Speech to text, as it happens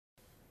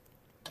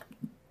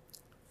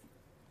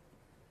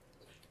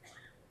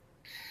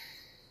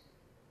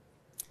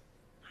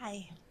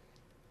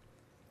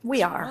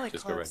We are. Really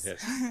Just go right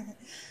close.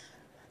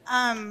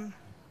 ahead.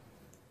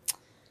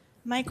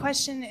 My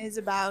question is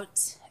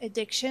about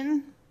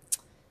addiction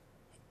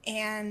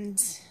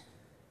and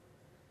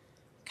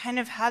kind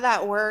of how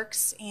that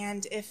works,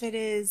 and if it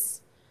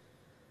is,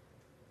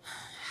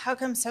 how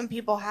come some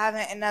people have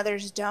it and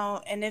others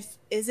don't, and if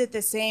is it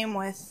the same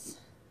with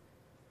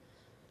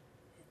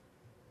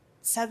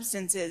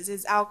substances?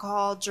 Is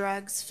alcohol,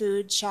 drugs,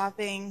 food,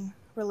 shopping,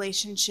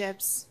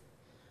 relationships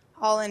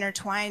all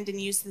intertwined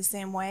and used the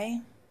same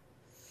way?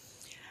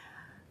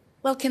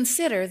 Well,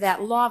 consider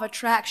that law of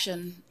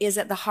attraction is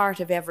at the heart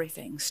of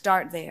everything.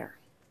 Start there.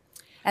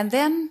 And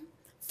then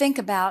think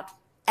about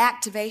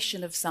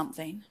activation of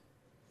something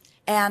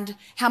and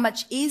how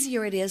much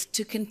easier it is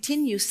to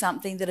continue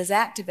something that is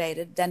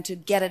activated than to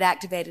get it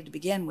activated to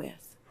begin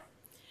with.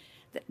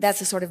 That's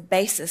the sort of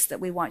basis that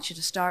we want you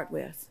to start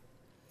with.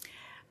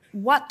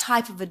 What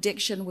type of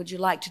addiction would you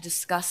like to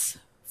discuss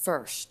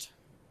first?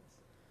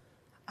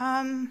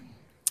 Well,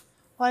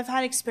 I've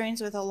had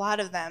experience with a lot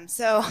of them.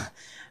 So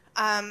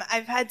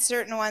I've had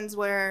certain ones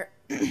where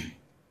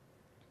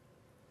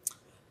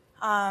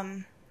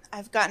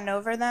I've gotten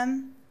over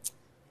them,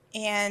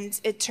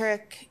 and it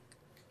took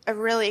a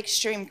really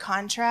extreme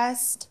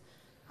contrast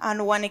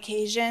on one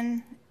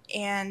occasion,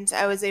 and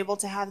I was able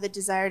to have the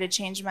desire to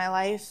change my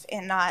life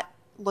and not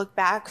look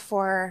back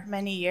for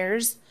many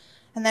years.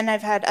 And then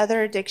I've had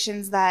other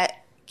addictions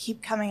that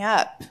keep coming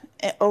up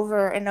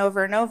over and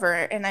over and over,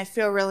 and I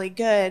feel really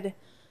good,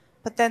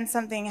 but then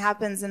something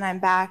happens and I'm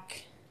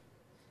back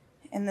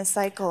in the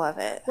cycle of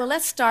it. Well,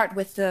 let's start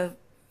with the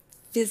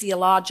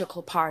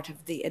physiological part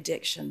of the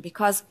addiction,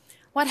 because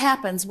what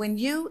happens when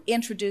you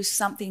introduce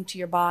something to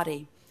your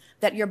body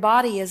that your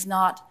body is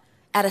not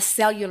at a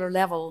cellular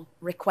level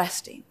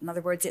requesting? In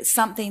other words, it's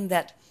something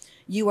that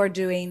you are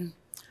doing.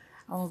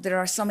 Oh, there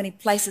are so many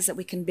places that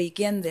we can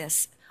begin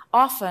this.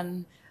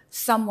 Often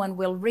someone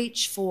will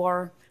reach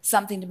for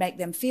something to make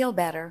them feel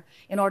better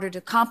in order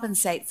to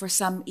compensate for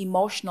some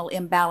emotional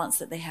imbalance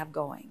that they have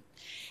going.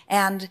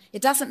 And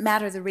it doesn't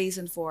matter the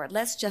reason for it.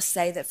 Let's just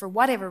say that for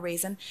whatever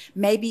reason,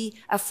 maybe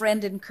a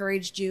friend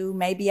encouraged you,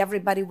 maybe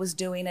everybody was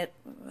doing it,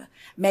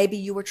 maybe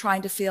you were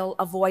trying to fill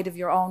a void of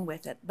your own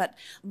with it. But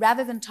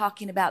rather than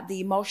talking about the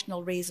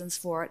emotional reasons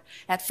for it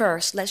at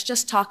first, let's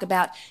just talk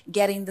about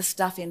getting the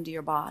stuff into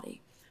your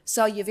body.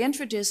 So you've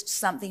introduced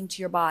something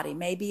to your body.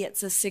 Maybe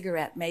it's a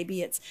cigarette,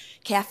 maybe it's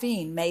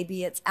caffeine,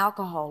 maybe it's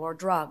alcohol or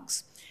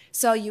drugs.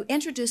 So you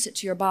introduce it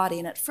to your body,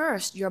 and at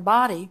first your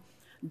body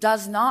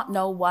does not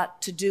know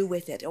what to do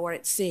with it, or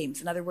it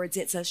seems. In other words,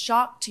 it's a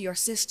shock to your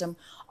system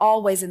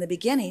always in the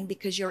beginning,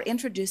 because you're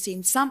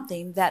introducing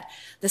something that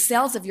the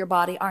cells of your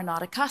body are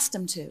not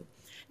accustomed to.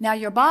 Now,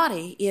 your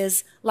body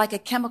is like a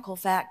chemical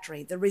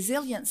factory. The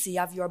resiliency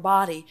of your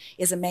body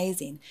is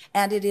amazing,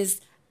 and it is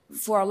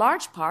for a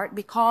large part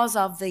because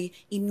of the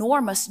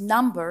enormous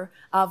number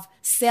of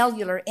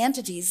cellular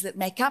entities that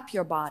make up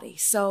your body.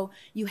 So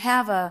you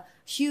have a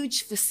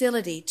huge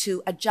facility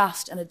to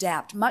adjust and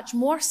adapt, much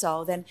more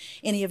so than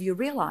any of you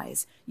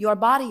realize. Your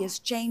body is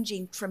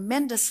changing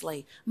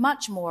tremendously,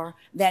 much more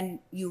than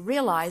you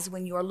realize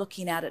when you are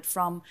looking at it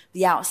from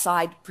the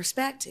outside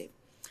perspective.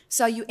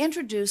 So you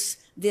introduce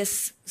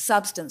this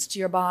substance to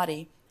your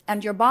body,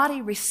 and your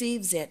body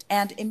receives it,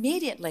 and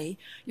immediately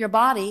your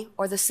body,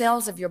 or the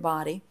cells of your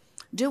body,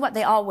 do what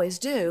they always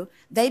do.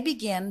 They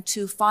begin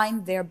to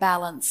find their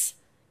balance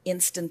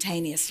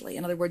instantaneously.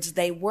 In other words,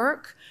 they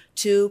work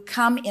to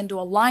come into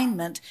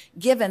alignment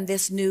given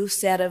this new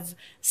set of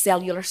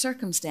cellular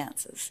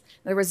circumstances.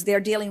 In other words, they're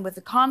dealing with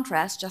the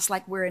contrast just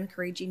like we're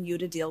encouraging you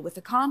to deal with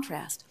the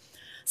contrast.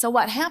 So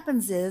what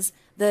happens is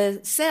the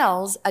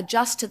cells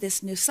adjust to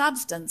this new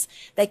substance.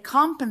 They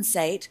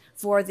compensate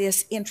for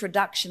this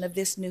introduction of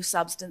this new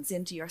substance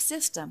into your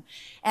system.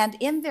 And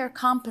in their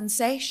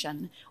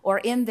compensation, or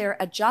in their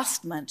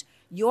adjustment,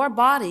 your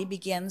body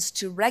begins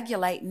to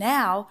regulate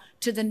now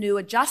to the new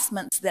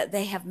adjustments that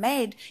they have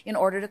made in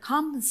order to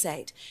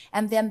compensate.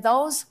 And then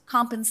those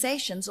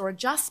compensations or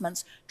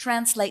adjustments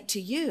translate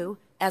to you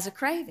as a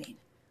craving.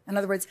 In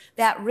other words,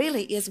 that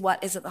really is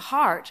what is at the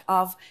heart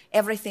of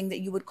everything that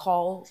you would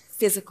call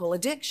physical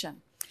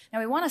addiction. Now,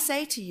 we want to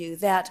say to you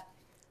that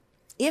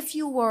if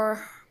you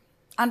were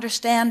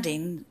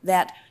understanding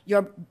that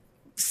your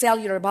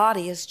cellular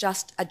body is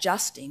just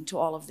adjusting to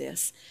all of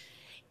this,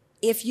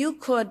 if you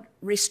could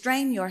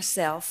restrain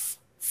yourself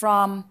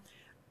from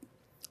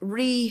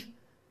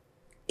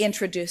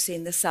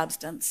reintroducing the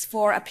substance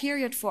for a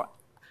period for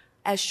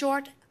as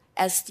short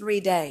as 3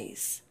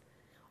 days,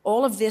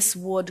 all of this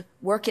would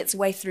work its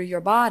way through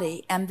your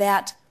body, and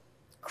that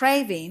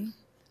craving,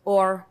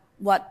 or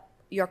what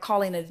you're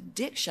calling an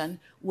addiction,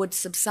 would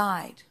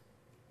subside.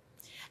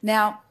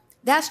 Now,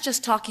 that's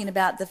just talking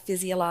about the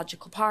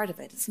physiological part of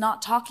it. It's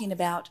not talking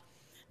about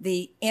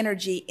the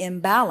energy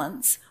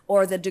imbalance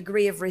or the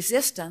degree of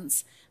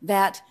resistance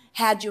that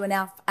had you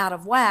enough out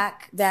of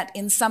whack that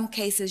in some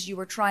cases you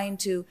were trying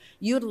to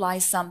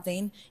utilize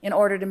something in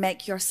order to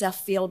make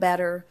yourself feel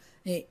better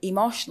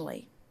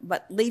emotionally.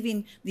 but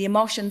leaving the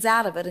emotions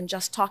out of it and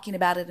just talking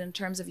about it in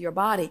terms of your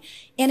body,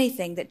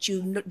 anything that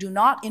you do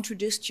not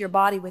introduce to your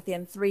body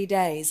within 3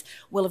 days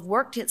will have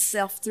worked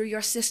itself through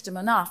your system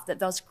enough that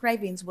those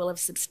cravings will have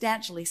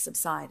substantially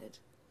subsided.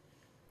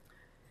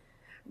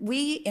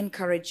 We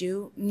encourage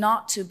you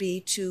not to be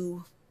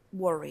too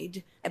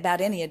worried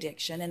about any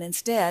addiction, and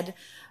instead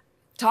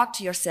talk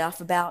to yourself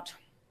about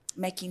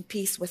making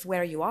peace with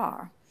where you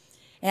are.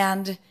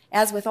 And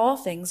as with all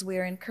things,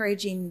 we're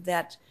encouraging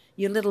that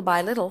you little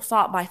by little,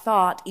 thought by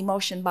thought,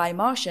 emotion by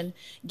emotion,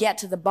 get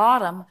to the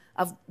bottom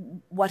of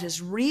what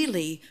is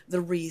really the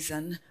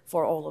reason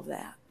for all of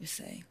that, you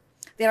see.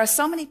 There are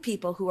so many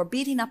people who are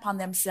beating up on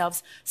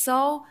themselves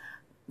so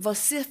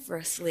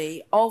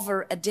vociferously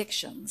over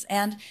addictions.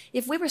 And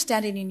if we were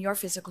standing in your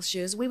physical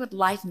shoes, we would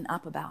lighten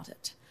up about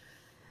it.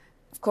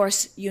 Of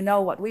course, you know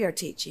what we are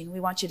teaching. We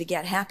want you to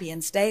get happy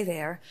and stay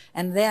there.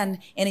 And then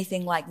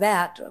anything like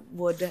that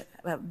would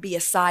be a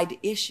side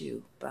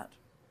issue. But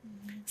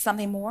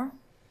something more?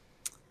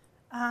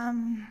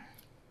 I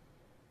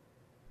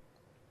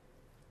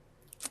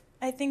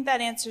think that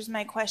answers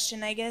my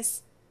question. I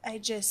guess I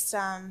just,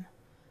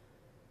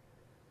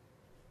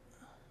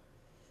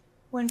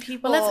 when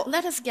people... Well,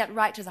 let us get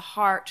right to the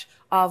heart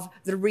of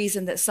the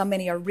reason that so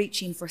many are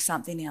reaching for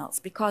something else.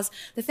 Because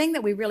the thing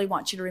that we really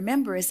want you to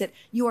remember is that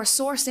you are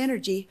source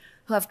energy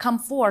who have come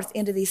forth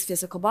into these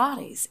physical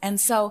bodies. And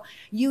so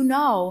you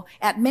know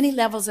at many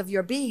levels of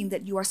your being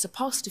that you are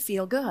supposed to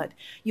feel good.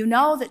 You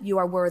know that you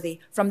are worthy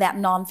from that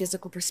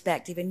non-physical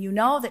perspective, and you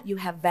know that you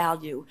have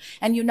value,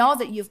 and you know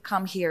that you've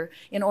come here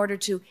in order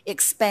to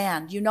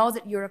expand. You know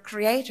that you're a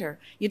creator.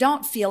 You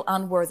don't feel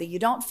unworthy. You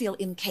don't feel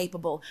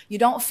incapable. You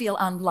don't feel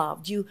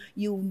unloved. You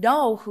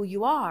know who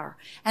you are.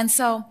 And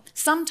so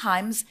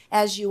sometimes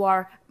as you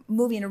are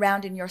moving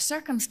around in your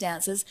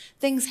circumstances,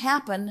 things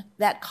happen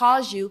that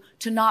cause you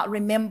to not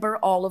remember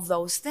all of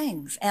those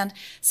things. And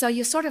so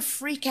you sort of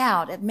freak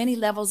out at many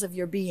levels of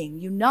your being.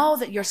 You know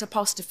that you're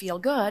supposed to feel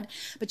good,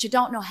 but you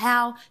don't know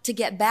how to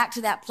get back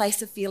to that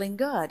place of feeling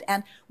good.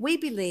 And we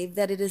believe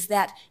that it is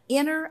that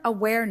inner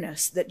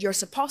awareness that you're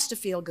supposed to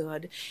feel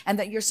good, and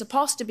that you're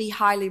supposed to be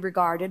highly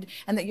regarded,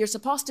 and that you're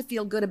supposed to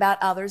feel good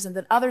about others, and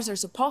that others are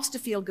supposed to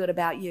feel good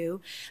about you,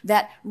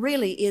 that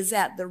really is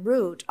at the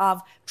root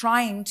of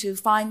trying to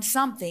find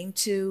something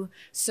to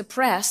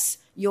suppress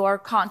your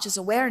conscious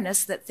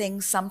awareness that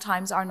things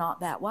sometimes are not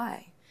that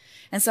way.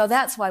 And so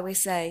that's why we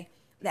say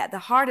that the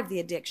heart of the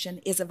addiction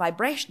is a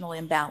vibrational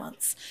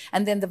imbalance.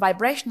 And then the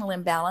vibrational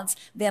imbalance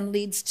then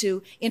leads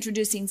to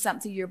introducing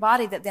something to your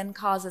body that then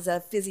causes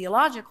a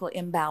physiological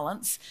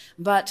imbalance.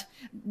 But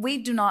we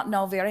do not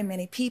know very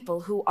many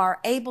people who are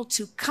able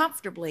to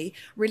comfortably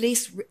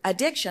release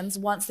addictions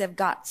once they've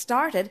got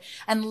started,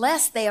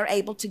 unless they are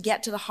able to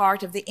get to the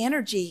heart of the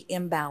energy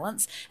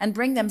imbalance and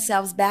bring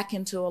themselves back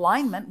into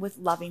alignment with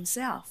loving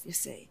self, you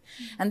see.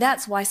 And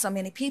that's why so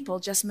many people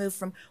just move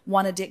from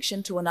one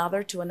addiction to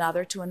another, to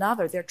another, to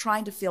another. They're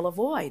trying to fill a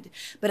void,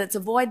 but it's a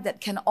void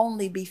that can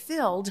only be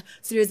filled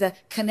through the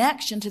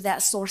connection to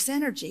that source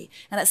energy.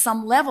 And at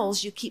some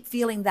levels, you keep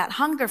feeling that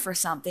hunger for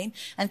something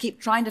and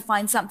keep trying to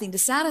find something to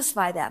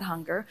satisfy that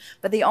hunger.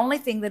 But the only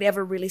thing that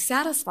ever really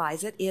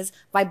satisfies it is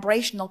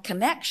vibrational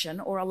connection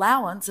or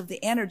allowance of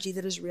the energy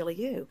that is really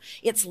you.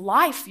 It's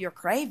life you're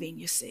craving,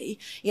 you see.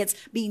 It's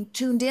being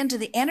tuned into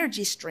the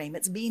energy stream.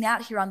 It's being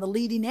out here on the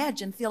leading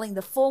edge and feeling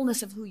the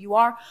fullness of who you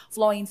are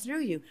flowing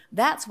through you.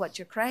 That's what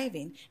you're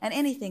craving. And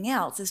anything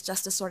else is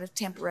just a sort of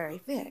temporary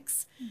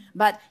fix.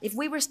 But if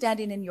we were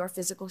standing in your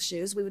physical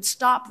shoes, we would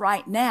stop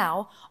right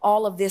now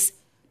all of this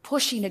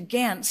pushing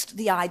against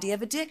the idea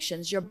of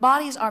addictions. Your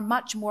bodies are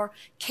much more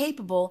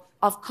capable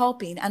of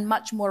coping and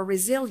much more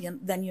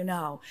resilient than you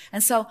know.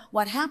 And so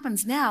what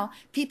happens now,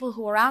 people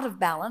who are out of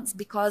balance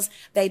because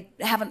they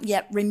haven't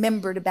yet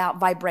remembered about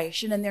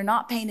vibration and they're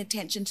not paying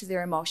attention to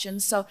their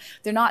emotions, so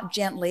they're not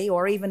gently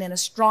or even in a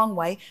strong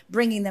way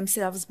bringing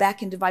themselves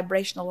back into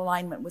vibrational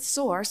alignment with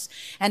source,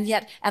 and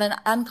yet at an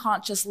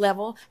unconscious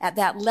level, at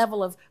that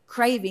level of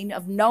craving,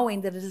 of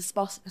knowing that it is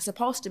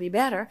supposed to be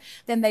better,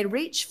 then they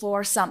reach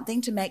for something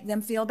to make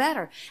them feel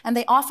better. And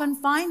they often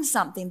find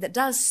something that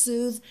does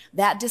soothe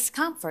that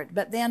discomfort.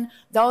 But then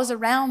those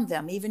around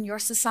them, even your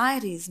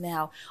societies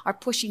now, are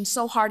pushing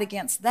so hard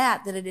against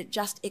that it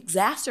just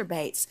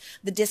exacerbates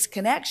the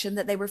disconnection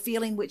that they were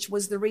feeling, which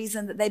was the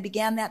reason that they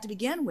began that to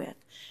begin with.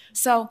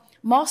 So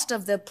most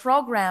of the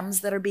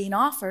programs that are being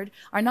offered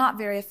are not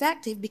very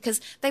effective because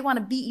they want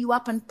to beat you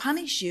up and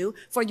punish you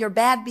for your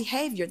bad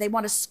behavior. They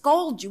want to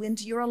scold you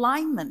into your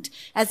alignment,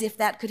 as if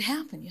that could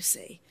happen, you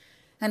see.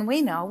 And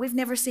we know we've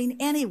never seen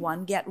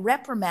anyone get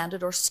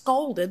reprimanded or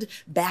scolded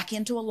back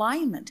into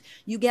alignment.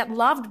 You get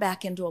loved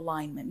back into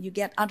alignment. You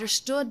get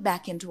understood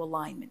back into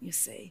alignment, you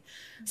see.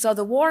 So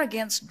the war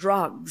against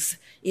drugs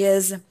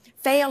is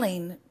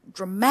failing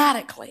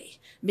dramatically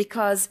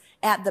because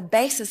at the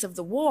basis of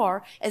the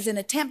war is an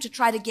attempt to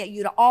try to get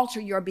you to alter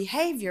your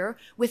behavior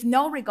with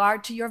no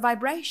regard to your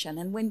vibration.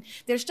 And when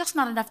there's just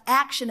not enough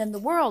action in the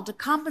world to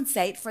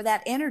compensate for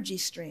that energy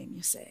stream,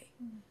 you see.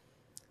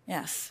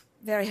 Yes.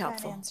 Very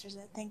helpful. That answers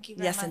it. Thank you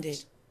very much. Yes,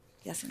 indeed.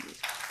 Yes, indeed.